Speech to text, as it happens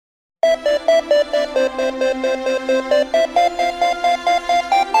Hello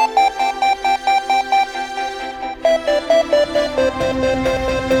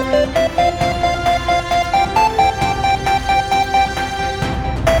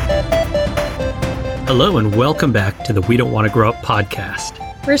and welcome back to the We Don't Want to Grow Up podcast.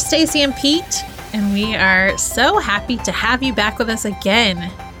 We're Stacy and Pete, and we are so happy to have you back with us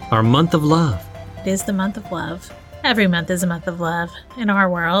again. Our month of love. It is the month of love. Every month is a month of love in our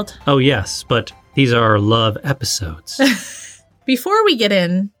world. Oh yes, but these are our love episodes. Before we get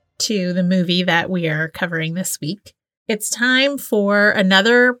into the movie that we are covering this week, it's time for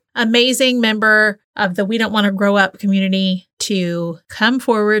another amazing member of the We Don't Want to Grow Up community to come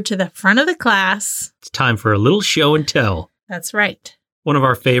forward to the front of the class. It's time for a little show and tell. That's right. One of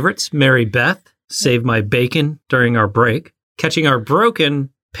our favorites, Mary Beth, saved my bacon during our break, catching our broken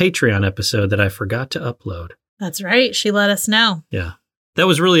Patreon episode that I forgot to upload. That's right. She let us know. Yeah. That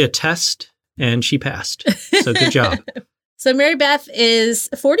was really a test, and she passed. So good job. So Mary Beth is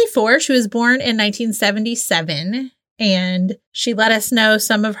 44. She was born in 1977, and she let us know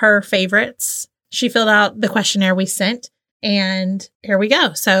some of her favorites. She filled out the questionnaire we sent, and here we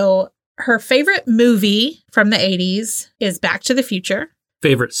go. So her favorite movie from the 80s is Back to the Future.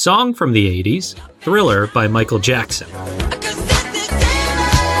 Favorite song from the 80s, Thriller by Michael Jackson.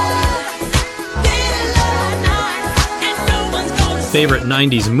 Favorite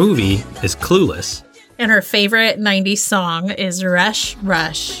 90s movie is Clueless. And her favorite 90s song is Rush,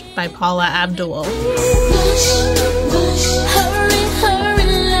 Rush by Paula Abdul.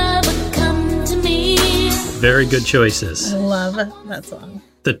 Very good choices. I love that song.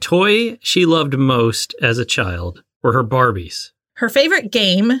 The toy she loved most as a child were her Barbies. Her favorite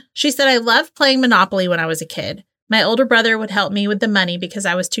game, she said, I loved playing Monopoly when I was a kid. My older brother would help me with the money because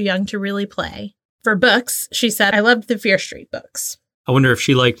I was too young to really play. For books, she said, I loved the Fear Street books. I wonder if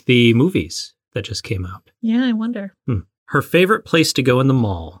she liked the movies that just came out. Yeah, I wonder. Her favorite place to go in the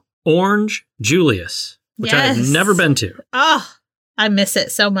mall, Orange Julius, which Yes. I've never been to. Oh, I miss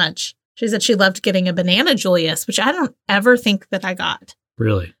it so much. She said she loved getting a banana Julius, which I don't ever think that I got.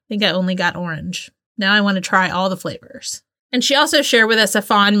 Really? I think I only got orange. Now I want to try all the flavors. And she also shared with us a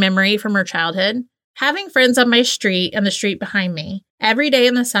fond memory from her childhood. Having friends on my street and the street behind me. Every day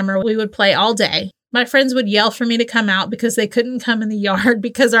in the summer, we would play all day. My friends would yell for me to come out because they couldn't come in the yard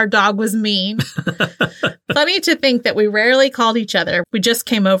because our dog was mean. Funny to think that we rarely called each other. We just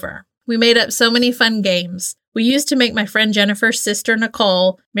came over. We made up so many fun games. We used to make my friend Jennifer's sister,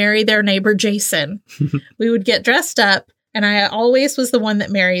 Nicole, marry their neighbor, Jason. We would get dressed up, and I always was the one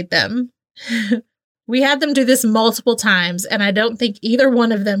that married them. We had them do this multiple times, and I don't think either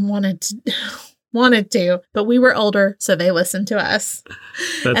one of them wanted to, but we were older, so they listened to us.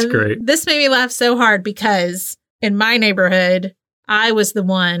 That's And great. This made me laugh so hard because in my neighborhood, I was the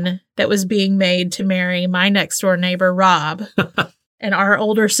one that was being made to marry my next door neighbor, Rob. And our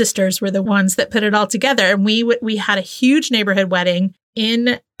older sisters were the ones that put it all together. And we had a huge neighborhood wedding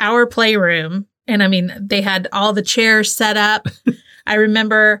in our playroom. And I mean, they had all the chairs set up. I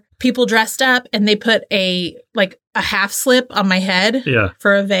remember people dressed up and they put a half slip on my head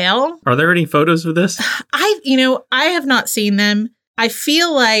for a veil. Are there any photos of this? I have not seen them. I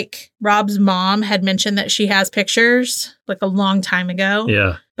feel like Rob's mom had mentioned that she has pictures like a long time ago.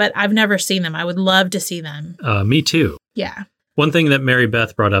 Yeah. But I've never seen them. I would love to see them. Me too. Yeah. One thing that Mary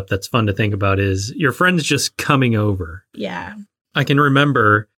Beth brought up that's fun to think about is your friends just coming over. Yeah. I can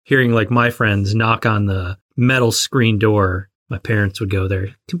remember hearing like my friends knock on the metal screen door. My parents would go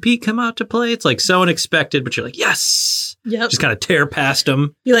there. Can Pete come out to play? It's like so unexpected, but you're like, yes. Yep. Just kind of tear past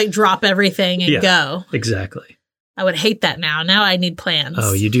them. You like drop everything and go. Exactly. I would hate that now. Now I need plans.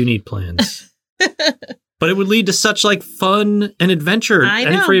 Oh, you do need plans. But it would lead to such like fun and adventure. I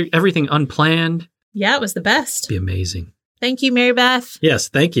and know. for everything unplanned. Yeah, it was the best. Be amazing. Thank you, Mary Beth. Yes,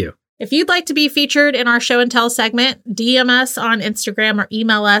 thank you. If you'd like to be featured in our show and tell segment, DM us on Instagram or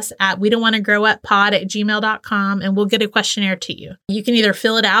email us at wedon'twannagrowuppod@gmail.com and we'll get a questionnaire to you. You can either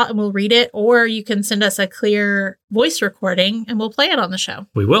fill it out and we'll read it, or you can send us a clear voice recording and we'll play it on the show.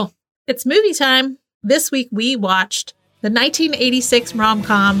 We will. It's movie time. This week we watched the 1986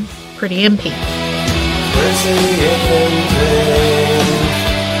 rom-com Pretty in Pink.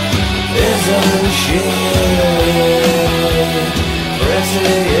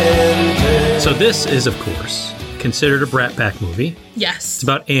 So this is, of course, considered a Brat Pack movie. Yes. It's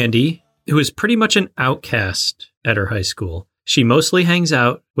about Andy, who is pretty much an outcast at her high school. She mostly hangs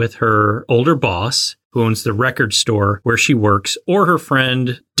out with her older boss, who owns the record store where she works, or her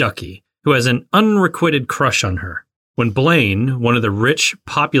friend Ducky, who has an unrequited crush on her. When Blaine, one of the rich,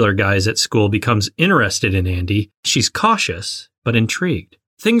 popular guys at school, becomes interested in Andy, she's cautious but intrigued.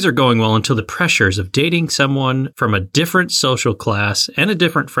 Things are going well until the pressures of dating someone from a different social class and a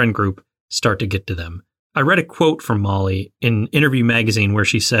different friend group start to get to them. I read a quote from Molly in Interview magazine where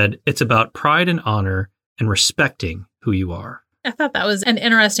she said, "It's about pride and honor and respecting who you are." I thought that was an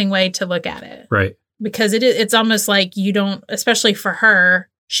interesting way to look at it. Right. Because it's almost like you don't, especially for her,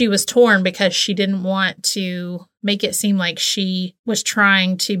 she was torn because she didn't want to make it seem like she was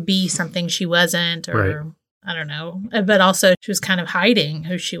trying to be something she wasn't, or Right. I don't know. But also she was kind of hiding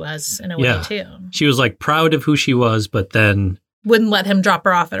who she was in a way too. She was like proud of who she was, but then Wouldn't let him drop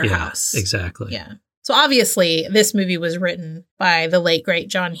her off at her house. Exactly. Yeah. So obviously this movie was written by the late, great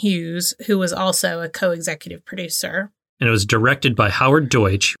John Hughes, who was also a co-executive producer. And it was directed by Howard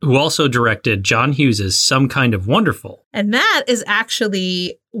Deutsch, who also directed John Hughes's Some Kind of Wonderful. And that is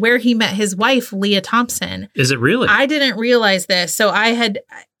actually where he met his wife, Leah Thompson. Is it really? I didn't realize this. So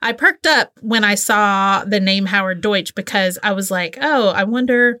I perked up when I saw the name Howard Deutsch because I was like, oh, I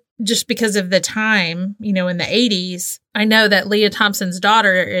wonder, just because of the time, in the 80s, I know that Leah Thompson's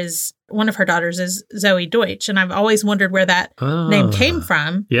one of her daughters is Zoe Deutsch. And I've always wondered where that name came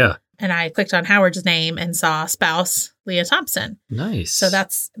from. Yeah. And I clicked on Howard's name and saw spouse Leah Thompson. Nice. So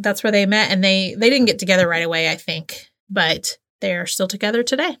that's where they met. And they didn't get together right away, I think, but they're still together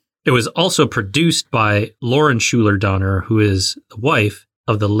today. It was also produced by Lauren Schuler Donner, who is the wife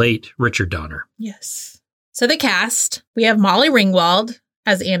of the late Richard Donner. Yes. So the cast, we have Molly Ringwald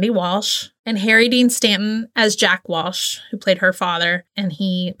as Andy Walsh and Harry Dean Stanton as Jack Walsh, who played her father. And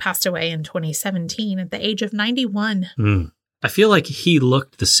he passed away in 2017 at the age of 91. I feel like he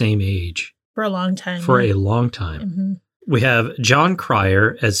looked the same age. For a long time. A long time. Mm-hmm. We have John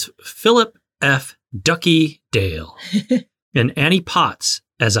Cryer as Philip F. Ducky Dale and Annie Potts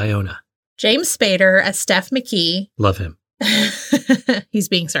as Iona. James Spader as Steph McKee. Love him. He's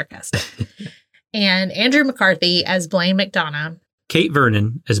being sarcastic. And Andrew McCarthy as Blaine McDonough. Kate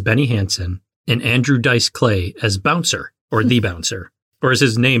Vernon as Benny Hansen. And Andrew Dice Clay as Bouncer, or the Bouncer. Or is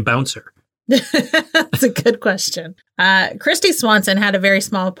his name Bouncer? That's a good question. Christy Swanson had a very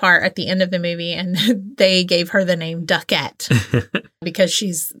small part at the end of the movie, and they gave her the name Duckette because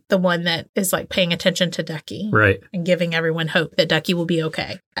she's the one that is like paying attention to Ducky, right, and giving everyone hope that Ducky will be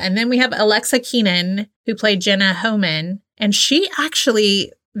okay. And then we have Alexa Keenan, who played Jenna Homan, and she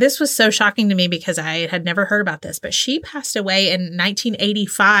actually, this was so shocking to me because I had never heard about this, but she passed away in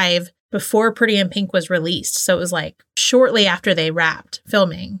 1985 before Pretty in Pink was released. So it was like shortly after they wrapped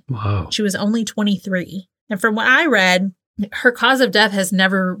filming. Wow. She was only 23. And from what I read, her cause of death has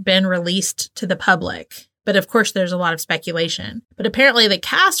never been released to the public. But of course, there's a lot of speculation. But apparently the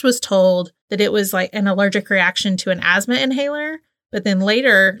cast was told that it was like an allergic reaction to an asthma inhaler. But then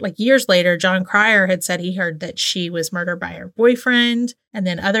later, like years later, John Cryer had said he heard that she was murdered by her boyfriend. And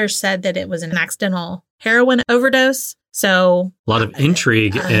then others said that it was an accidental heroin overdose. So a lot of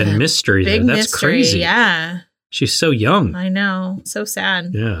intrigue and mystery there. That's mystery, crazy. Yeah. She's so young. I know. So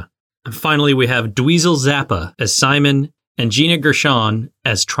sad. Yeah. And finally, we have Dweezil Zappa as Simon and Gina Gershon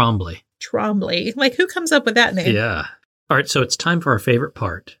as Trombley. Trombley. Like, who comes up with that name? Yeah. All right. So it's time for our favorite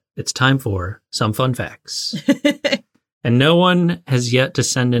part. It's time for some fun facts. And no one has yet to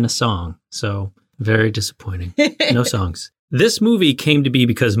send in a song. So very disappointing. No songs. This movie came to be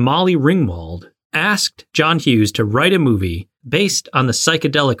because Molly Ringwald asked John Hughes to write a movie based on the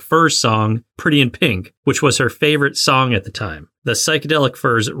Psychedelic Furs song Pretty in Pink, which was her favorite song at the time. The Psychedelic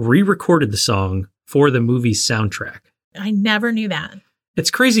Furs re-recorded the song for the movie's soundtrack. I never knew that.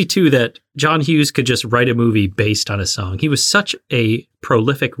 It's crazy, too, that John Hughes could just write a movie based on a song. He was such a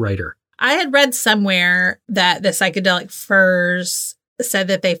prolific writer. I had read somewhere that the Psychedelic Furs said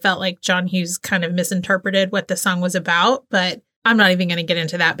that they felt like John Hughes kind of misinterpreted what the song was about, but I'm not even going to get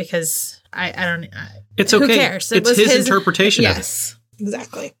into that because I don't. It's okay. Who cares? It's his interpretation of it. Yes,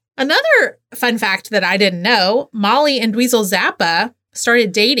 exactly. Another fun fact that I didn't know: Molly and Dweezil Zappa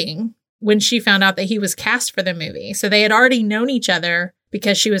started dating when she found out that he was cast for the movie. So they had already known each other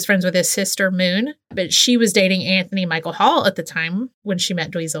because she was friends with his sister Moon, but she was dating Anthony Michael Hall at the time when she met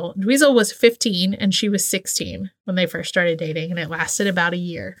Dweezil. Dweezil was 15 and she was 16 when they first started dating, and it lasted about a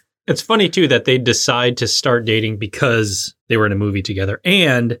year. It's funny, too, that they decide to start dating because they were in a movie together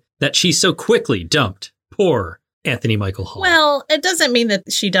and that she so quickly dumped poor Anthony Michael Hall. Well, it doesn't mean that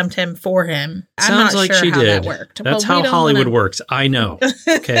she dumped him for him. I'm Sounds not like sure she how did. that worked. That's how Hollywood works. I know.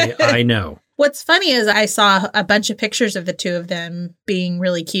 Okay, I know. What's funny is I saw a bunch of pictures of the two of them being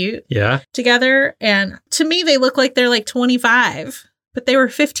really cute together. And to me, they look like they're like 25, but they were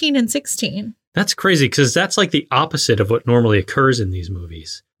 15 and 16. That's crazy because that's like the opposite of what normally occurs in these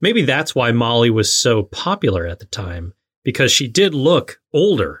movies. Maybe that's why Molly was so popular at the time, because she did look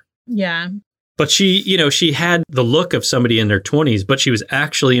older. Yeah. But she had the look of somebody in their 20s, but she was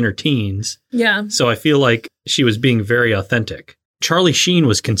actually in her teens. Yeah. So I feel like she was being very authentic. Charlie Sheen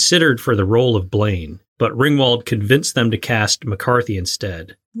was considered for the role of Blaine, but Ringwald convinced them to cast McCarthy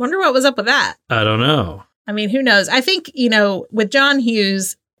instead. Wonder what was up with that. I don't know. I mean, who knows? I think, with John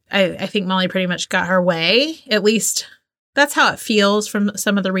Hughes, I think Molly pretty much got her way. At least that's how it feels from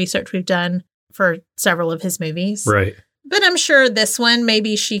some of the research we've done for several of his movies. Right. But I'm sure this one,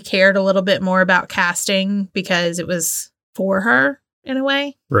 maybe she cared a little bit more about casting because it was for her in a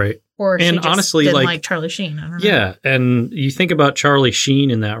way. Right. Or and she just honestly, didn't like Charlie Sheen. I don't know. Yeah. And you think about Charlie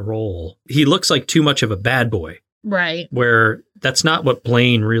Sheen in that role, he looks like too much of a bad boy. Right. Where that's not what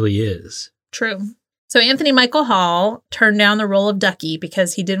Blaine really is. True. So Anthony Michael Hall turned down the role of Ducky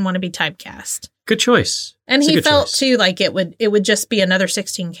because he didn't want to be typecast. Good choice. And he felt too like it would just be another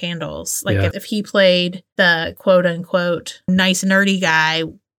 16 Candles. Like if he played the quote unquote nice nerdy guy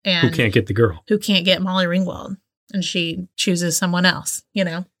and who can't get the girl. Who can't get Molly Ringwald. And she chooses someone else,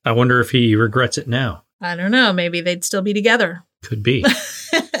 I wonder if he regrets it now. I don't know. Maybe they'd still be together. Could be.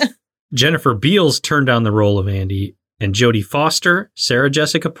 Jennifer Beals turned down the role of Andy, and Jodie Foster, Sarah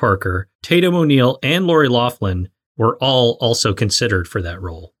Jessica Parker, Tatum O'Neal, and Lori Loughlin were all also considered for that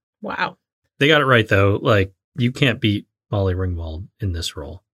role. Wow. They got it right, though. Like, you can't beat Molly Ringwald in this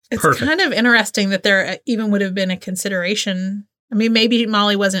role. It's kind of interesting that there even would have been a consideration. I mean, maybe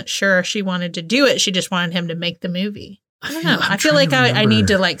Molly wasn't sure she wanted to do it. She just wanted him to make the movie. I don't know. I feel like I need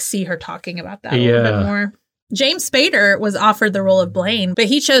to see her talking about that a little bit more. James Spader was offered the role of Blaine, but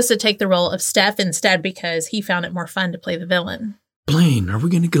he chose to take the role of Steph instead because he found it more fun to play the villain. Blaine, are we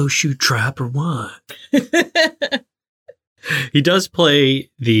going to go shoot trap or what? He does play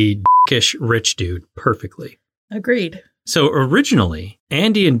the dickish rich dude perfectly. Agreed. So originally,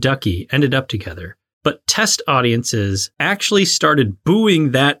 Andy and Ducky ended up together, but test audiences actually started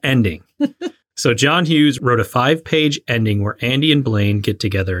booing that ending. So John Hughes wrote a 5-page ending where Andy and Blaine get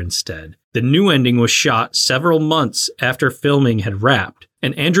together instead. The new ending was shot several months after filming had wrapped,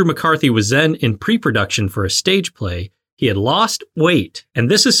 and Andrew McCarthy was then in pre-production for a stage play. He had lost weight, and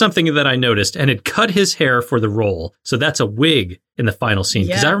this is something that I noticed, and had cut his hair for the role. So that's a wig in the final scene.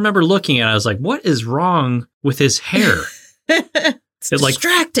 Because I remember looking at it, I was like, what is wrong with his hair? It's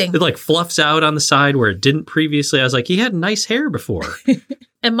distracting. It fluffs out on the side where it didn't previously. I was like, he had nice hair before.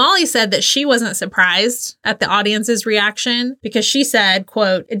 And Molly said that she wasn't surprised at the audience's reaction because she said,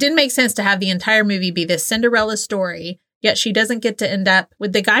 quote, "It didn't make sense to have the entire movie be this Cinderella story, yet she doesn't get to end up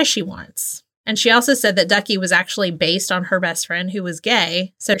with the guy she wants." And she also said that Ducky was actually based on her best friend who was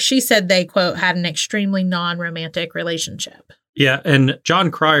gay. So she said they, quote, had an extremely non-romantic relationship. Yeah, and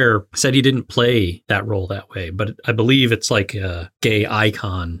John Cryer said he didn't play that role that way, but I believe it's like a gay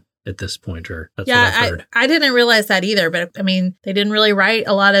icon at this point, or that's what I've heard. I didn't realize that either, but I mean, they didn't really write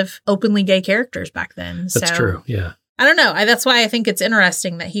a lot of openly gay characters back then. That's true, yeah. I don't know. That's why I think it's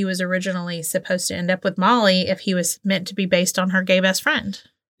interesting that he was originally supposed to end up with Molly if he was meant to be based on her gay best friend.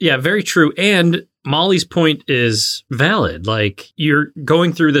 Yeah, very true. And Molly's point is valid. Like, you're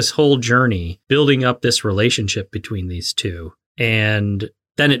going through this whole journey, building up this relationship between these two, and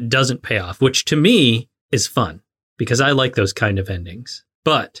then it doesn't pay off, which to me is fun because I like those kind of endings.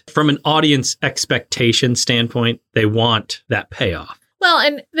 But from an audience expectation standpoint, they want that payoff. Well,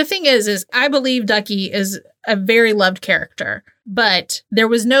 and the thing is I believe Ducky is a very loved character, but there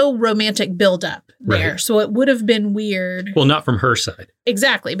was no romantic buildup there. Right. So it would have been weird. Well, not from her side.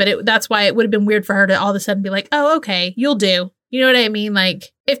 Exactly. But that's why it would have been weird for her to all of a sudden be like, oh, okay, you'll do. You know what I mean?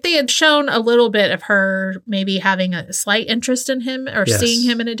 Like, if they had shown a little bit of her maybe having a slight interest in him or seeing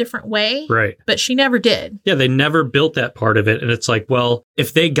him in a different way. Right. But she never did. Yeah, they never built that part of it. And it's like, well,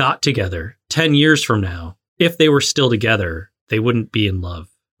 if they got together 10 years from now, if they were still together, they wouldn't be in love,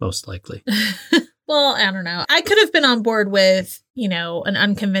 most likely. Well, I don't know. I could have been on board with, an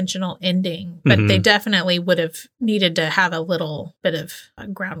unconventional ending, but they definitely would have needed to have a little bit of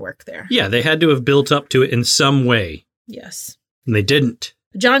groundwork there. Yeah, they had to have built up to it in some way. Yes. And they didn't.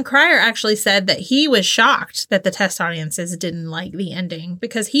 John Cryer actually said that he was shocked that the test audiences didn't like the ending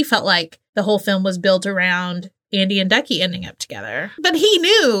because he felt like the whole film was built around Andy and Ducky ending up together. But he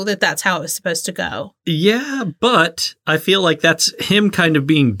knew that that's how it was supposed to go. Yeah, but I feel like that's him kind of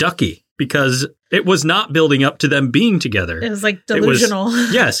being Ducky because it was not building up to them being together. It was like delusional.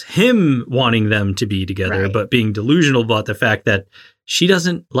 Yes, him wanting them to be together, but being delusional about the fact that she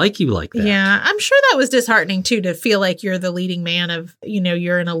doesn't like you like that. Yeah, I'm sure that was disheartening too, to feel like you're the leading man of,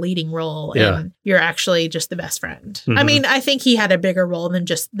 you're in a leading role and you're actually just the best friend. Mm-hmm. I mean, I think he had a bigger role than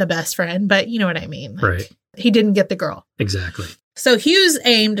just the best friend, but you know what I mean? Like, right. He didn't get the girl. Exactly. So Hughes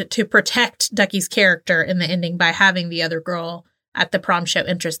aimed to protect Ducky's character in the ending by having the other girl at the prom show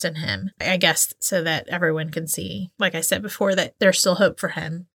interest in him, I guess, so that everyone can see, like I said before, that there's still hope for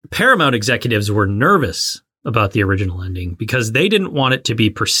him. Paramount executives were nervous about the original ending because they didn't want it to be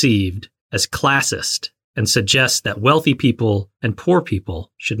perceived as classist and suggest that wealthy people and poor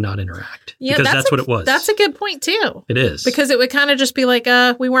people should not interact. Yeah, because that's what it was. That's a good point, too. It is. Because it would kind of just be like,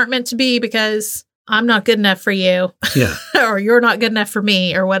 we weren't meant to be because I'm not good enough for you. Yeah. Or you're not good enough for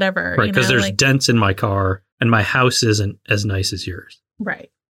me or whatever. Right, because there's dents in my car and my house isn't as nice as yours. Right.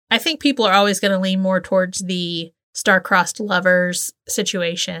 I think people are always going to lean more towards the star-crossed lovers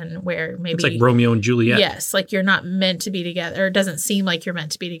situation where maybe... It's like Romeo and Juliet. Yes, like you're not meant to be together. Or it doesn't seem like you're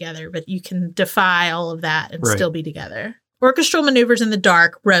meant to be together, but you can defy all of that and still be together. Orchestral Maneuvers in the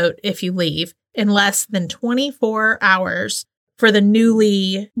Dark wrote If You Leave in less than 24 hours for the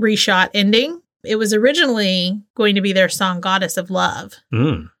newly reshot ending. It was originally going to be their song Goddess of Love.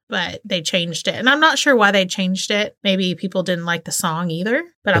 But they changed it. And I'm not sure why they changed it. Maybe people didn't like the song either,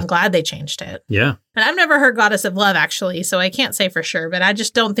 but I'm glad they changed it. Yeah. And I've never heard Goddess of Love, actually, so I can't say for sure, but I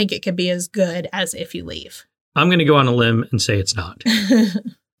just don't think it could be as good as If You Leave. I'm going to go on a limb and say it's not.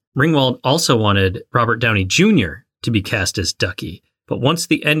 Ringwald also wanted Robert Downey Jr. to be cast as Ducky, but once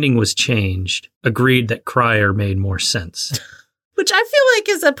the ending was changed, agreed that Cryer made more sense. Which I feel like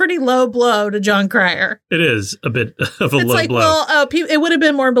is a pretty low blow to John Cryer. It is a bit of a low blow. Well, it would have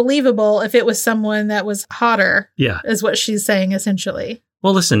been more believable if it was someone that was hotter. Yeah. Is what she's saying, essentially.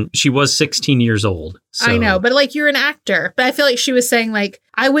 Well, listen, she was 16 years old. So. I know, but like you're an actor. But I feel like she was saying like,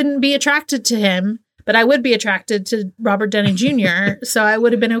 I wouldn't be attracted to him, but I would be attracted to Robert Downey Jr. So I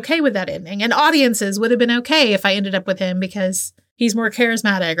would have been okay with that ending. And audiences would have been okay if I ended up with him because he's more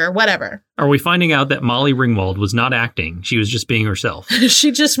charismatic or whatever. Are we finding out that Molly Ringwald was not acting? She was just being herself.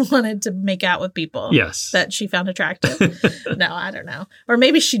 She just wanted to make out with people. Yes. That she found attractive. No, I don't know. Or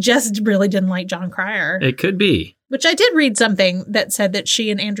maybe she just really didn't like John Cryer. It could be. Which I did read something that said that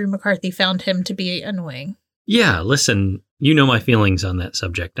she and Andrew McCarthy found him to be annoying. Yeah, listen, you know my feelings on that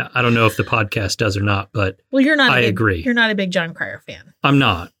subject. I don't know if the podcast does or not, but well, I agree. You're not a big John Cryer fan. I'm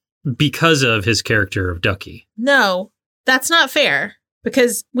not, because of his character of Ducky. No, that's not fair.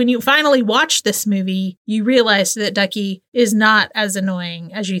 Because when you finally watch this movie, you realize that Ducky is not as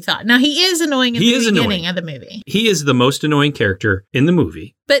annoying as you thought. Now, he is annoying in the beginning of the movie. He is the most annoying character in the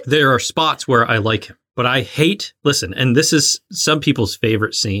movie. But there are spots where I like him. But I hate, listen, and this is some people's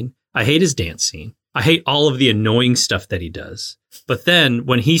favorite scene. I hate his dance scene. I hate all of the annoying stuff that he does. But then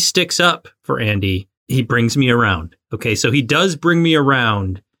when he sticks up for Andy, he brings me around. Okay, so he does bring me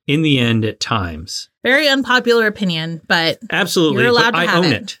around in the end at times. Very unpopular opinion, but absolutely, you're allowed to have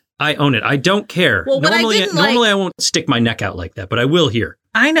it. I own it. I don't care. Well, normally I won't stick my neck out like that, but I will here.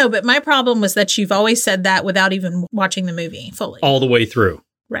 I know, but my problem was that you've always said that without even watching the movie fully. All the way through.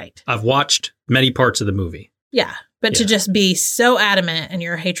 Right. I've watched many parts of the movie. Yeah, but to just be so adamant in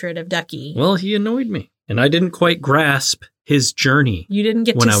your hatred of Ducky. Well, he annoyed me, and I didn't quite grasp his journey. You didn't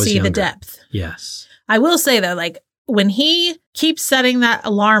get to see the depth. Yes. I will say, though, like, when he keeps setting that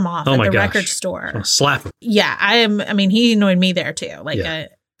alarm off at the record store. I'll slap him. Yeah, he annoyed me there, too. Like,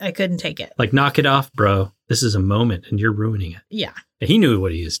 I couldn't take it. Like, knock it off, bro. This is a moment, and you're ruining it. Yeah. He knew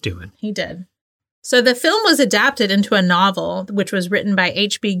what he was doing. He did. So the film was adapted into a novel, which was written by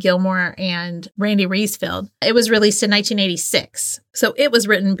H.B. Gilmore and Randy Riesfeld. It was released in 1986. So it was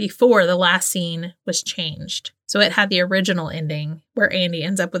written before the last scene was changed. So it had the original ending where Andy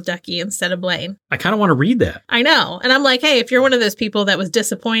ends up with Ducky instead of Blaine. I kind of want to read that. I know. And I'm like, hey, if you're one of those people that was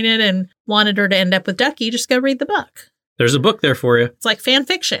disappointed and wanted her to end up with Ducky, just go read the book. There's a book there for you. It's like fan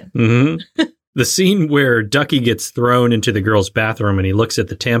fiction. Mm-hmm. The scene where Ducky gets thrown into the girl's bathroom and he looks at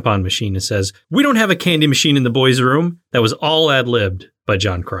the tampon machine and says, "We don't have a candy machine in the boys' room." That was all ad-libbed by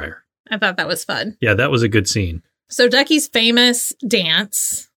John Cryer. I thought that was fun. Yeah, that was a good scene. So Ducky's famous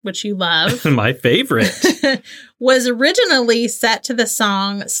dance, which you love. My favorite. Was originally set to the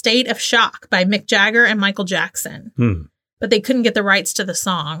song State of Shock by Mick Jagger and Michael Jackson. But they couldn't get the rights to the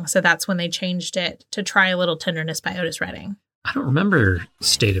song, so that's when they changed it to Try a Little Tenderness by Otis Redding. I don't remember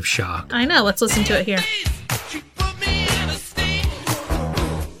State of Shock. I know. Let's listen to it here.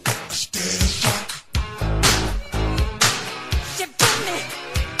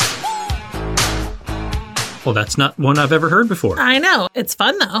 Well, that's not one I've ever heard before. I know. It's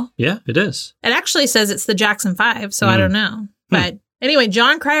fun, though. Yeah, it is. It actually says it's the Jackson 5, so I don't know. But anyway,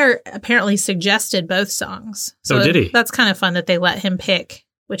 John Cryer apparently suggested both songs. So did he? That's kind of fun that they let him pick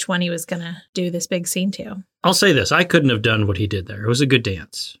which one he was going to do this big scene to. I'll say this. I couldn't have done what he did there. It was a good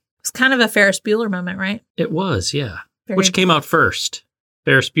dance. It was kind of a Ferris Bueller moment, right? It was, yeah. Which came out first?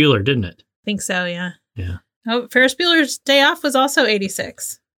 Ferris Bueller, didn't it? I think so, yeah. Yeah. Oh, Ferris Bueller's Day Off was also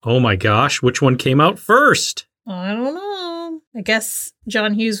 86. Oh my gosh. Which one came out first? I don't know. I guess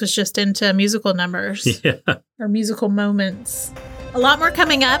John Hughes was just into musical numbers. Yeah. Or musical moments. A lot more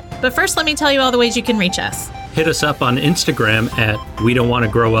coming up, but first let me tell you all the ways you can reach us. Hit us up on Instagram at We Don't Want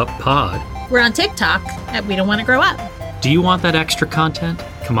to Grow Up Pod. We're on TikTok at We Don't Want to Grow Up. Do you want that extra content?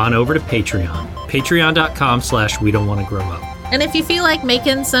 Come on over to Patreon. Patreon.com/We Don't Want to Grow Up. And if you feel like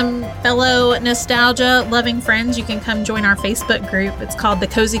making some fellow nostalgia-loving friends, you can come join our Facebook group. It's called the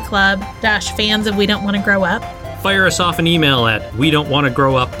Cozy Club -Fans of We Don't Want to Grow Up. Fire us off an email at We Don't Want to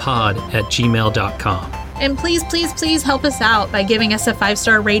Grow Up Pod @gmail.com. And please, please, please help us out by giving us a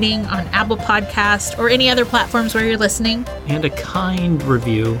 5-star rating on Apple Podcast or any other platforms where you're listening. And a kind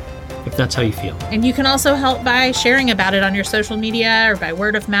review, if that's how you feel. And you can also help by sharing about it on your social media or by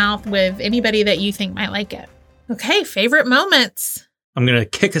word of mouth with anybody that you think might like it. Okay, favorite moments. I'm going to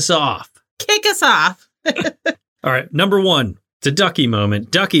kick us off. Kick us off. All right, number 1, it's a Ducky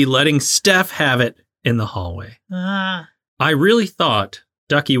moment. Ducky letting Steph have it in the hallway. I really thought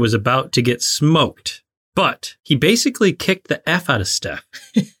Ducky was about to get smoked, but he basically kicked the F out of Steph.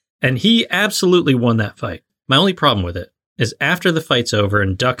 And he absolutely won that fight. My only problem with it is after the fight's over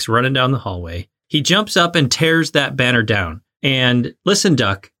and Duck's running down the hallway, he jumps up and tears that banner down. And listen,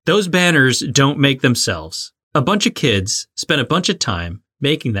 Duck, those banners don't make themselves. A bunch of kids spent a bunch of time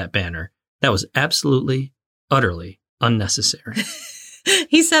making that banner. That was absolutely, utterly unnecessary.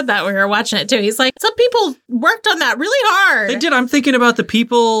 He said that when we were watching it too. He's like, some people worked on that really hard. They did. I'm thinking about the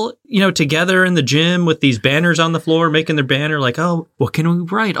people, together in the gym with these banners on the floor, making their banner like, oh, what can we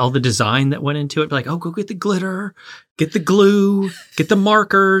write? All the design that went into it. Like, oh, go get the glitter, get the glue, get the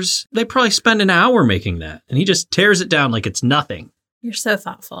markers. They probably spend an hour making that. And he just tears it down like it's nothing. You're so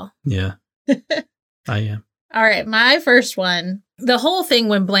thoughtful. Yeah, I am. All right. My first one, the whole thing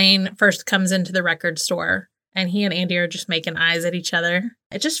when Blaine first comes into the record store and he and Andy are just making eyes at each other.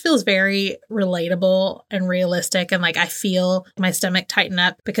 It just feels very relatable and realistic. And like, I feel my stomach tighten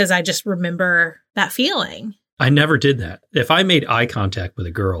up because I just remember that feeling. I never did that. If I made eye contact with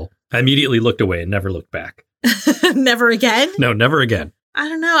a girl, I immediately looked away and never looked back. Never again? No, never again. I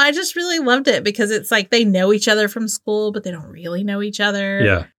don't know. I just really loved it because it's like they know each other from school, but they don't really know each other.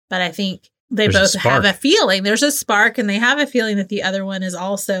 Yeah. But I think they both have a feeling. There's a spark and they have a feeling that the other one is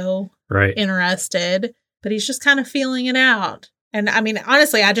also interested. But he's just kind of feeling it out. And I mean,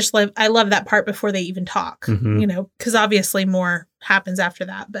 honestly, I love that part before they even talk, because obviously more happens after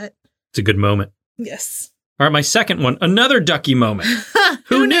that. But it's a good moment. Yes. All right, my second one, another Ducky moment.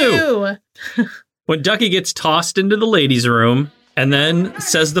 Who knew? When Ducky gets tossed into the ladies' room and then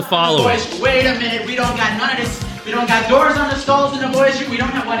says the following. Boys, wait a minute. We don't got none of this. We don't got doors on the stalls in the boys' room. We don't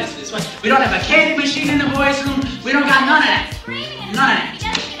have, what is this? We don't have a candy machine in the boys' room. We don't got none of that. None of that.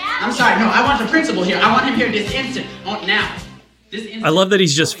 I'm sorry, no, I want the principal here. I want him here this instant. Now. This instant. I love that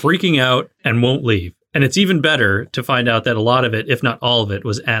he's just freaking out and won't leave. And it's even better to find out that a lot of it, if not all of it,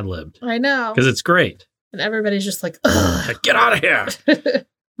 was ad-libbed. I know. Because it's great. And everybody's just like, ugh. Get out of here.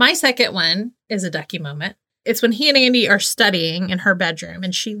 My second one is a Ducky moment. It's when he and Andy are studying in her bedroom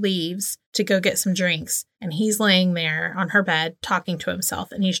and she leaves to go get some drinks. And he's laying there on her bed talking to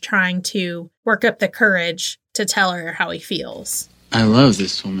himself. And he's trying to work up the courage to tell her how he feels. I love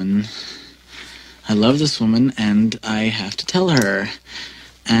this woman. And I have to tell her.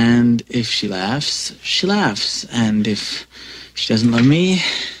 And if she laughs, she laughs. And if she doesn't love me,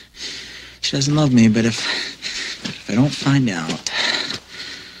 she doesn't love me. But if I don't find out,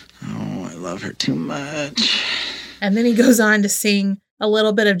 oh, I love her too much. And then he goes on to sing a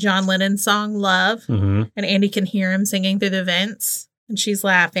little bit of John Lennon's song, Love. Mm-hmm. And Andy can hear him singing through the vents. And she's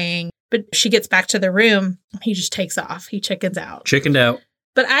laughing. But she gets back to the room. He just takes off. He chickens out. Chickened out.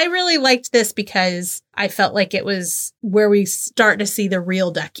 But I really liked this because I felt like it was where we start to see the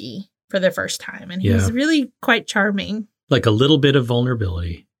real Ducky for the first time. And he's really quite charming. Like a little bit of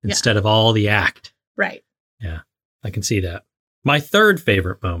vulnerability instead of all the act. Right. Yeah, I can see that. My third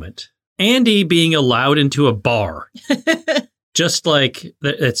favorite moment, Andy being allowed into a bar. Just like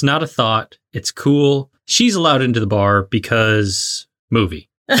it's not a thought. It's cool. She's allowed into the bar because movie.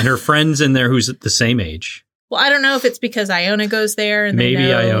 And her friend's in there who's the same age. Well, I don't know if it's because Iona goes there and maybe they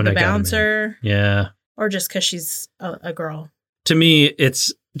know Iona the bouncer. Yeah. Or just because she's a girl. To me,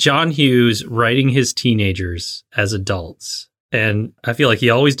 it's John Hughes writing his teenagers as adults. And I feel like he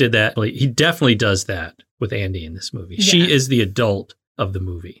always did that. Like, he definitely does that with Andy in this movie. Yeah. She is the adult of the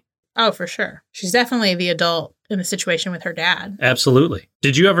movie. Oh, for sure. She's definitely the adult in the situation with her dad. Absolutely.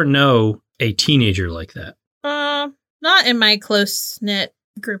 Did you ever know a teenager like that? Not in my close-knit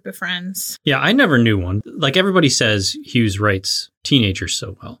group of friends. Yeah, I never knew one. Like everybody says, Hughes writes teenagers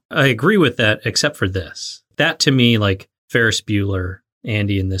so well. I agree with that, except for this. That to me, like Ferris Bueller,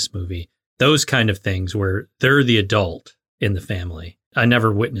 Andy in this movie, those kind of things where they're the adult in the family. I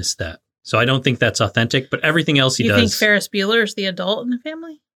never witnessed that. So I don't think that's authentic, but everything else he does. You think Ferris Bueller is the adult in the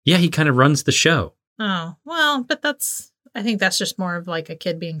family? Yeah, he kind of runs the show. Oh, well, but I think that's just more of like a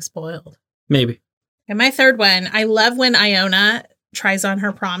kid being spoiled. Maybe. And my third one, I love when Iona tries on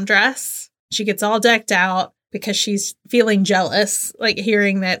her prom dress. She gets all decked out because she's feeling jealous, like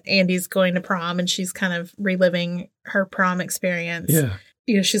hearing that Andy's going to prom, and she's kind of reliving her prom experience. Yeah.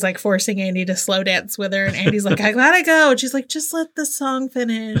 You know, she's like forcing Andy to slow dance with her, and Andy's like, I gotta go. And she's like, just let the song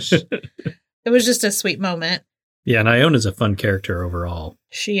finish. It was just a sweet moment. Yeah, and Iona's a fun character overall.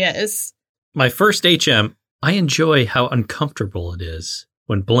 She is. My first HM, I enjoy how uncomfortable it is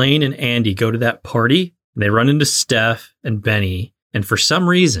when Blaine and Andy go to that party and they run into Steph and Benny. And for some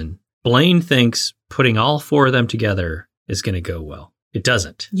reason, Blaine thinks putting all four of them together is going to go well. It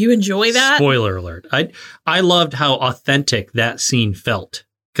doesn't. You enjoy that? Spoiler alert. I loved how authentic that scene felt.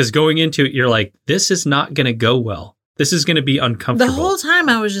 Because going into it, you're like, this is not going to go well. This is going to be uncomfortable. The whole time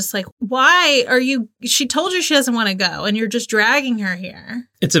I was just like, why are you... She told you she doesn't want to go, and you're just dragging her here.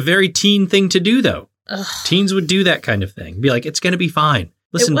 It's a very teen thing to do, though. Ugh. Teens would do that kind of thing. Be like, it's going to be fine.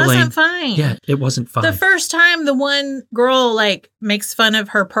 Listen, it wasn't Blaine. fine. Yeah, it wasn't fine. The first time the one girl like makes fun of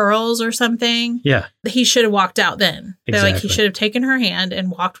her pearls or something, yeah. He should have walked out then. They're like, he Exactly. should have taken her hand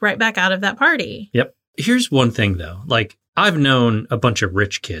and walked right back out of that party. Yep. Here's one thing, though. Like, I've known a bunch of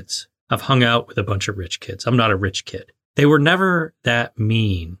rich kids. I've hung out with a bunch of rich kids. I'm not a rich kid. They were never that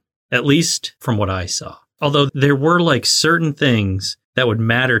mean, at least from what I saw. Although there were like certain things that would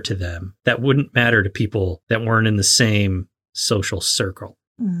matter to them that wouldn't matter to people that weren't in the same social circle.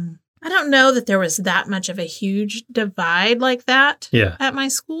 I don't know that there was that much of a huge divide like that Yeah. at my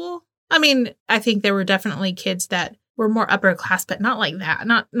school. I mean, I think there were definitely kids that were more upper class, but not like that,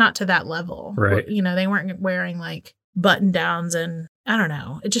 not to that level. Right. You know, they weren't wearing like button downs, and I don't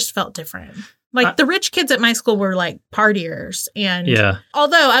know. It just felt different. Like the rich kids at my school were like partiers. And Yeah.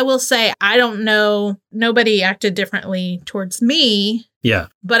 although I will say, I don't know, nobody acted differently towards me, Yeah.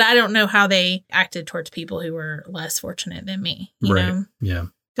 but I don't know how they acted towards people who were less fortunate than me. You Right. know? Yeah.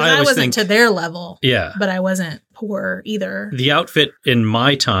 Because I always wasn't to their level. Yeah. But I wasn't poor either. The outfit in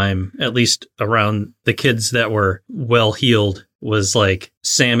my time, at least around the kids that were well heeled, was like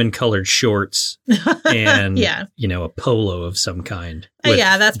salmon colored shorts and, Yeah. you know, a polo of some kind. with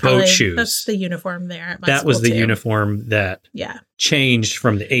Yeah, that's boat probably shoes. that's the uniform there at my That was school, the too. uniform that Yeah, changed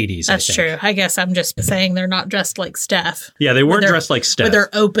from the 80s. that's I think. true. I guess I'm just saying they're not dressed like Steph. Yeah, they weren't their- dressed like Steph. With their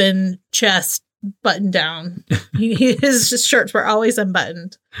open chest button down. His shirts were always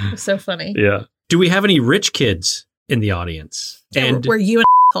unbuttoned. It was so funny. Yeah. Do we have any rich kids in the audience? Yeah, And were you an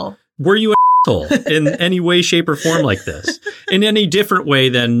asshole? were you an asshole in any way, shape, or form like this? In any different way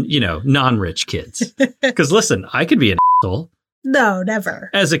than, you know, non-rich kids? Because listen, I could be an asshole. No, never.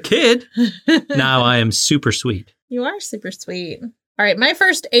 As a kid, now I am super sweet. You are super sweet. All right, my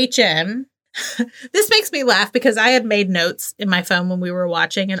first HM. This makes me laugh because I had made notes in my phone when we were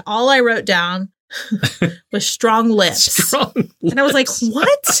watching, and all I wrote down was strong lips. Strong And I was like, lips.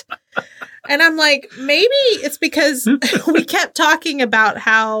 what? And I'm like, maybe it's because we kept talking about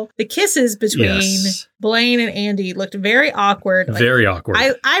how the kisses between Yes. Blaine and Andy looked very awkward. Like, Very awkward.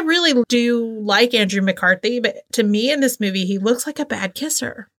 I really do like Andrew McCarthy, but to me in this movie, he looks like a bad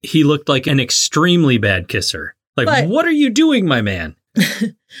kisser. He looked like an extremely bad kisser. Like, But- what are you doing, my man?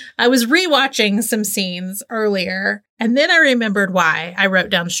 I was rewatching some scenes earlier, and then I remembered why I wrote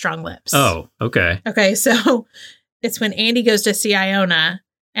down strong lips. Oh, okay. Okay, so it's when Andy goes to see Iona,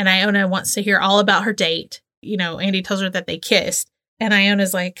 and Iona wants to hear all about her date. You know, Andy tells her that they kissed, and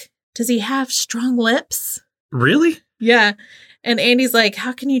Iona's like, does he have strong lips? Really? Yeah. And Andy's like,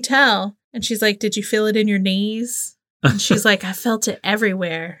 how can you tell? And she's like, did you feel it in your knees? And she's like, I felt it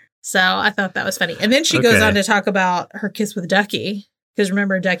everywhere. So I thought that was funny. And then she goes Okay. on to talk about her kiss with Ducky. Because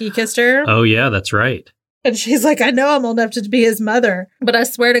remember, Ducky kissed her? Oh, yeah, that's right. And she's like, I know I'm old enough to be his mother, but I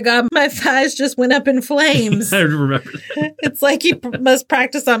swear to God, my thighs just went up in flames. I remember that. It's like he must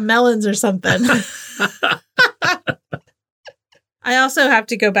practice on melons or something. I also have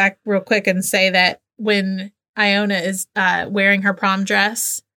to go back real quick and say that when Iona is wearing her prom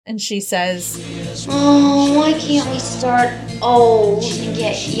dress and she says, Oh, why can't we start old and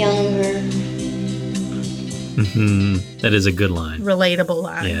get younger? That is a good line. relatable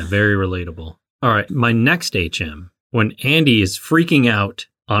line. Yeah, very relatable. All right, my next HM, when Andy is freaking out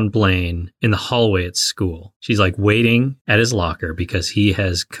on Blaine in the hallway at school. She's like waiting at his locker because he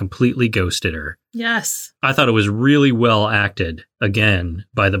has completely ghosted her. Yes. I thought it was really well acted, again,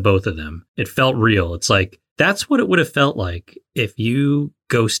 by the both of them. It felt real. It's like, that's what it would have felt like if you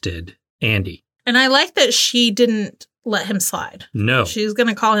ghosted Andy. And I like that she didn't let him slide. No. She was going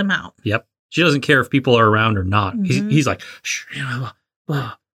to call him out. Yep. She doesn't care if people are around or not. He's like, shh,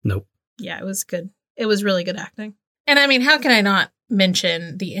 nope. Yeah, it was good. It was really good acting. And I mean, how can I not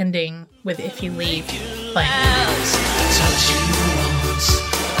mention the ending with If You Leave playing? Touch you once,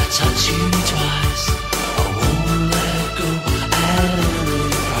 I touch you twice. I won't let go at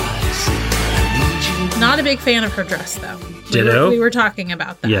any price. I need you. Not a big fan of her dress, though. Ditto? We were talking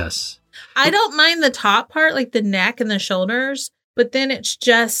about that. Yes. I don't mind the top part, like the neck and the shoulders, but then it's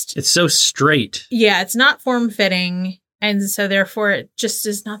just, It's so straight. yeah, it's not form-fitting. And so therefore it just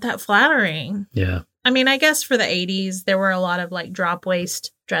is not that flattering. Yeah. I mean, I guess for the 80s, there were a lot of like drop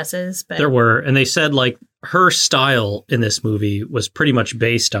waist dresses, but There were. And they said like her style in this movie was pretty much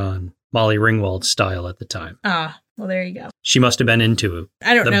based on Molly Ringwald's style at the time. well, there you go. She must have been into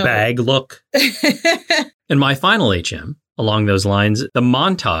I don't the know. bag look. And my final HM along those lines, the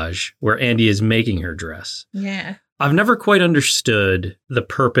montage where Andy is making her dress. Yeah. I've never quite understood the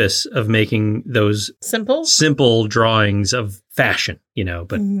purpose of making those Simple. simple drawings of fashion,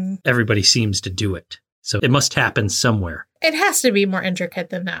 but Mhm. everybody seems to do it. So it must happen somewhere. It has to be more intricate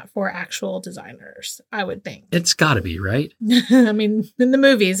than that for actual designers, I would think. It's got to be, right? I mean, in the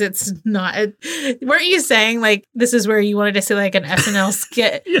movies, it's not. Weren't you saying like this is where you wanted to see like an SNL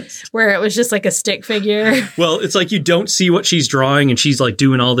skit Yes. where it was just like a stick figure? Well, it's like you don't see what she's drawing and she's like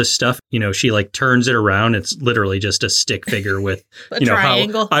doing all this stuff. She like turns it around. It's literally just a stick figure with, A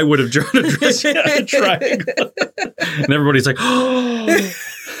triangle. how I would have drawn a dress. Yeah, a triangle. And everybody's like, oh,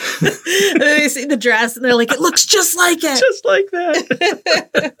 And then they see the dress and they're like, it looks just like it. just like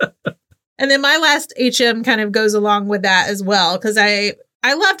that. And then my last HM kind of goes along with that as well, because I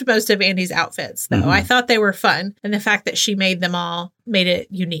loved most of Andy's outfits, though. Mhm. I thought they were fun. And the fact that she made them all made it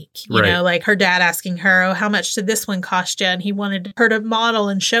unique. You Right. know, like her dad asking her, oh, how much did this one cost you? And he wanted her to model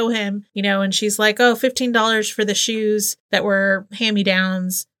and show him, and she's like, oh, $15 for the shoes that were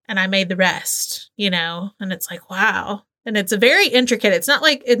hand-me-downs. And I made the rest, and it's like, wow. And it's a very intricate. It's not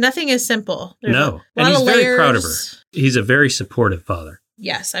like nothing is simple. There's No. a And lot he's of very proud of her. layers. He's a very supportive father.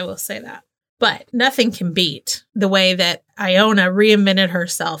 Yes, I will say that. But nothing can beat the way that Iona reinvented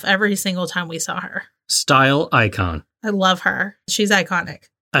herself every single time we saw her. Style icon. I love her. She's iconic.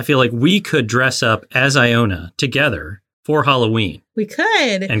 I feel like we could dress up as Iona together for Halloween We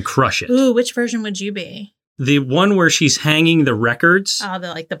could. and crush it. Ooh, which version would you be? The one where she's hanging the records. Oh,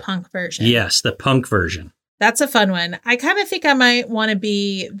 the punk version. Yes, the punk version. That's a fun one. I kind of think I might want to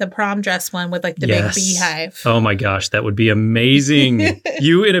be the prom dress one with like the Yes. big beehive. Oh my gosh, that would be amazing.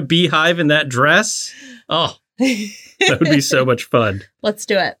 You in a beehive in that dress? Oh, that would be so much fun. Let's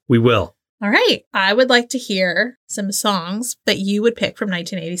do it. We will. All right. I would like to hear some songs that you would pick from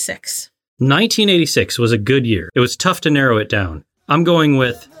 1986. 1986 was a good year. It was tough to narrow it down. I'm going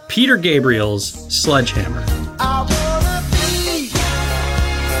with Peter Gabriel's Sledgehammer. I wanna be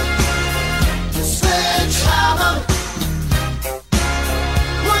the sledgehammer.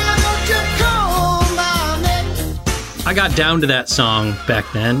 Why don't you call my name? I got down to that song back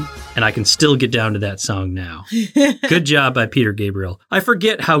then, and I can still get down to that song now. Good job by Peter Gabriel. I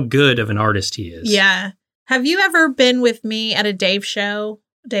forget how good of an artist he is. Yeah. Have you ever been with me at a Dave show,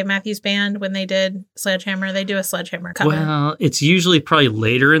 Dave Matthews Band, when they did Sledgehammer? They do a Sledgehammer cover. Well, it's usually probably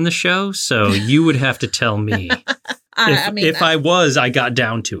later in the show, so you would have to tell me. If I got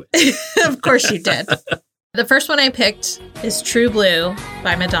down to it. Of course you did. The first one I picked is True Blue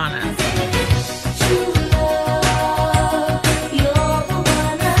by Madonna.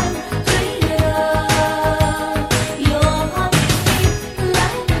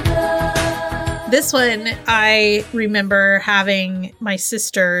 This one, I remember having my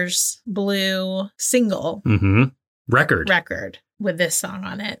sister's blue single Mm-hmm. Record. with this song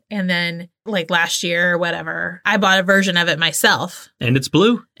on it. And then like last year or whatever, I bought a version of it myself And it's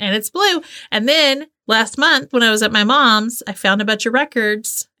blue. and it's blue. And then last month when I was at my mom's, I found a bunch of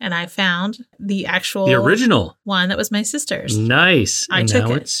records and I found the actual The original. one that was my sister's. Nice. I and took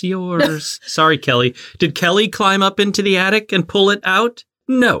now it. it's yours. Sorry, Kelly. Did Kelly climb up into the attic and pull it out?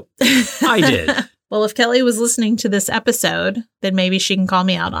 No, I did. Well, if Kelly was listening to this episode, then maybe she can call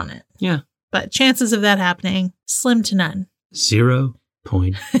me out on it. Yeah. But chances of that happening, slim to none. 0.0.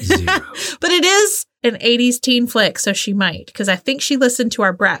 But it is an 80s teen flick, so she might, because I think she listened to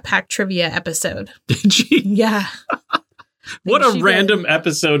our Brat Pack trivia episode. Did she? Yeah. What she a random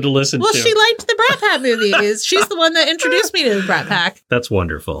episode to listen Well, to. she liked the Brat Pack movies. She's the one that introduced me to the Brat Pack. That's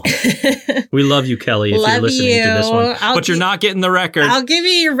wonderful. We love you, Kelly, if you're Love listening to this you. one. I'll But you're gi- not getting the record. I'll give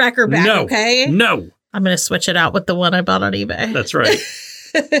you your record back, no. okay? No. I'm going to switch it out with the one I bought on eBay. That's right.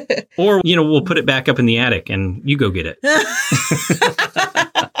 Or, we'll put it back up in the attic and you go get it.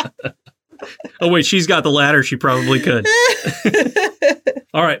 Oh, wait, she's got the ladder. She probably could.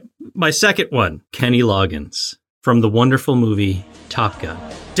 All right. My second one, Kenny Loggins from the wonderful movie Top Gun.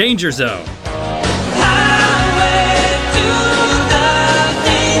 Danger Zone.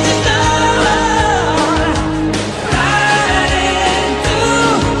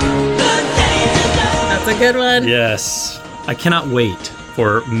 That's a good one. Yes. I cannot wait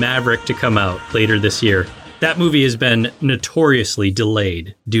for Maverick to come out later this year. That movie has been notoriously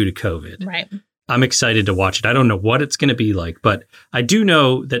delayed due to COVID. Right. I'm excited to watch it. I don't know what it's going to be like, but I do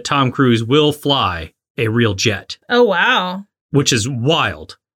know that Tom Cruise will fly a real jet, Oh, wow. which is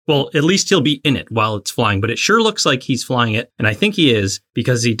wild. Well, at least he'll be in it while it's flying, but it sure looks like he's flying it. And I think he is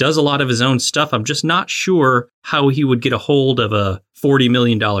because he does a lot of his own stuff. I'm just not sure how he would get a hold of a $40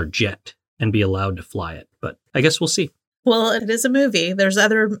 million jet and be allowed to fly it. But I guess we'll see. Well, it is a movie. There's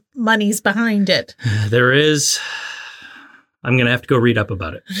other monies behind it. There is. I'm going to have to go read up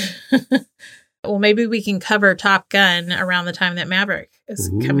about it. Well, maybe we can cover Top Gun around the time that Maverick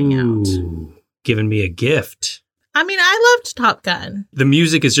is coming out. Ooh, giving me a gift. I mean, I loved Top Gun. The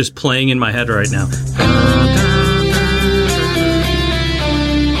music is just playing in my head right now.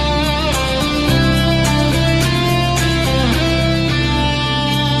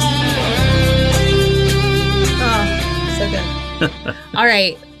 Oh, so good. All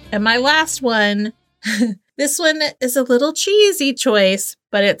right. And my last one, this one is a little cheesy choice,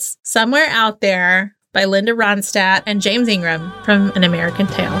 but it's Somewhere Out There by Linda Ronstadt and James Ingram from An American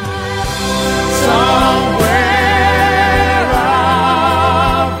Tale.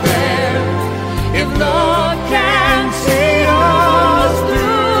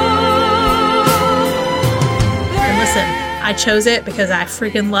 And listen, I chose it because I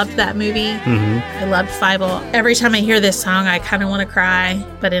freaking loved that movie. I loved Fievel. Every time I hear this song, I kind of want to cry,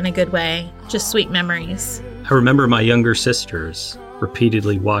 but in a good way. Just sweet memories. I remember my younger sisters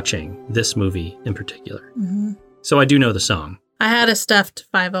repeatedly watching this movie in particular. So I do know the song. I had a stuffed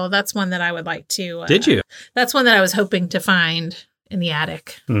Fievel. That's one that I would like to. Did you? That's one that I was hoping to find in the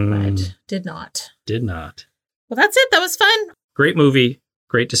attic, but did not. Did not. Well, that's it. That was fun. Great movie.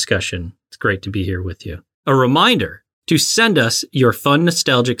 Great discussion. It's great to be here with you. A reminder to send us your fun,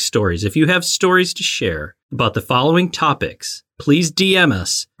 nostalgic stories. If you have stories to share about the following topics, please DM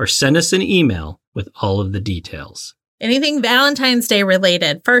us or send us an email with all of the details. Anything Valentine's Day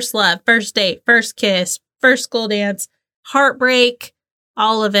related, first love, first date, first kiss, first school dance, heartbreak,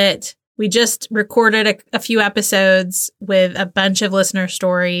 all of it. We just recorded a few episodes with a bunch of listener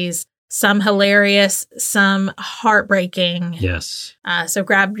stories, some hilarious, some heartbreaking. Yes. So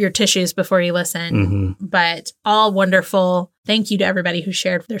grab your tissues before you listen, but all wonderful. Thank you to everybody who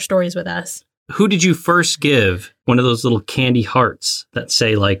shared their stories with us. Who did you first give one of those little candy hearts that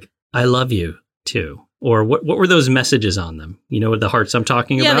say like, I love you to? Or what were those messages on them? You know what the hearts I'm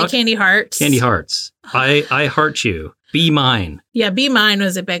talking about? Yeah, the candy hearts. Candy hearts. I heart you. Be mine. Yeah, Be Mine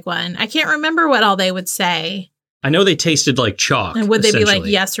was a big one. I can't remember what all they would say. I know they tasted like chalk. And would they be like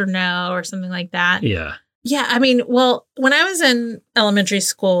essentially. yes or no or something like that? Yeah. Yeah, I mean, well, when I was in elementary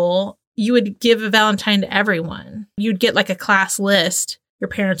school, you would give a Valentine to everyone. You'd get like a class list. Your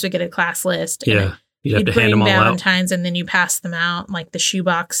parents would get a class list. and Yeah. You'd have to bring hand them all out. Valentines and then you pass them out, like the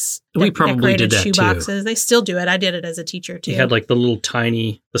shoebox. We probably did decorated that shoe too. boxes. They still do it. I did it as a teacher too. You had like the little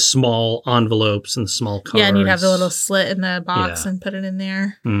tiny, the small envelopes and the small cards. Yeah, and you'd have the little slit in the box Yeah. and put it in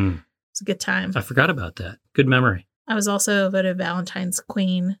there. Mm. It's a good time. I forgot about that. Good memory. I was also voted Valentine's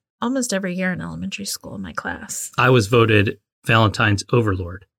Queen almost every year in elementary school in my class. I was voted Valentine's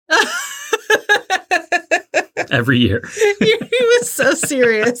Overlord every year. He was so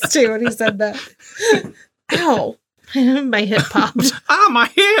serious too when he said that. Ow. My hip popped. Oh, my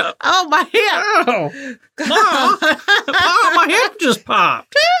hip. Oh, my hip. Oh, my hip just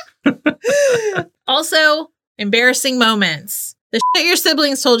popped. Also, embarrassing moments. The shit your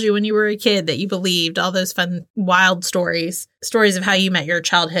siblings told you when you were a kid that you believed, all those fun, wild stories. Stories of how you met your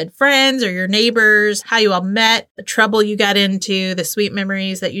childhood friends or your neighbors, how you all met, the trouble you got into, the sweet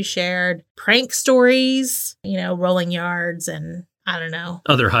memories that you shared, prank stories, rolling yards and I don't know.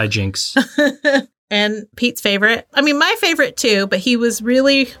 Other hijinks. And Pete's favorite. I mean, my favorite too, but he was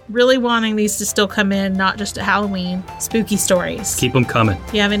really, really wanting these to still come in, not just at Halloween. Spooky stories. Keep them coming.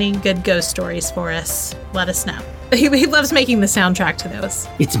 If you have any good ghost stories for us, let us know. He loves making the soundtrack to those.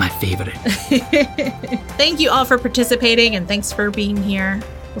 It's my favorite. Thank you all for participating and thanks for being here.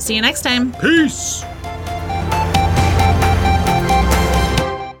 We'll see you next time. Peace.